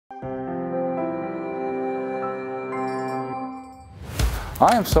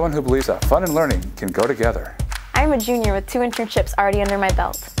I am someone who believes that fun and learning can go together. I'm a junior with 2 internships already under my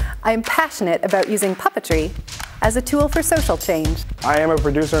belt. I am passionate about using puppetry as a tool for social change. I am a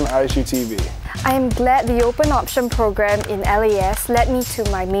producer on ISUTV. I am glad the Open Option program in LAS led me to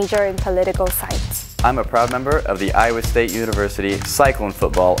my major in political science. I'm a proud member of the Iowa State University Cyclone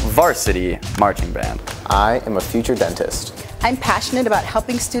Football Varsity Marching Band. I am a future dentist. I'm passionate about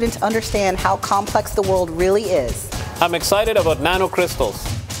helping students understand how complex the world really is. I'm excited about nanocrystals.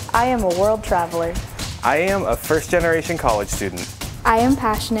 I am a world traveler. I am a first-generation college student. I am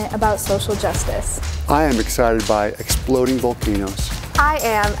passionate about social justice. I am excited by exploding volcanoes. I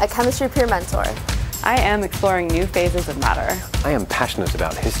am a chemistry peer mentor. I am exploring new phases of matter. I am passionate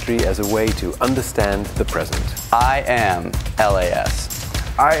about history as a way to understand the present. I am LAS.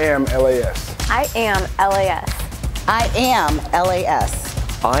 I am LAS. I am LAS. I am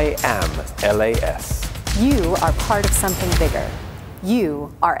LAS. I am LAS. You are part of something bigger.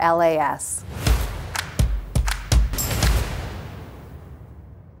 You are LAS.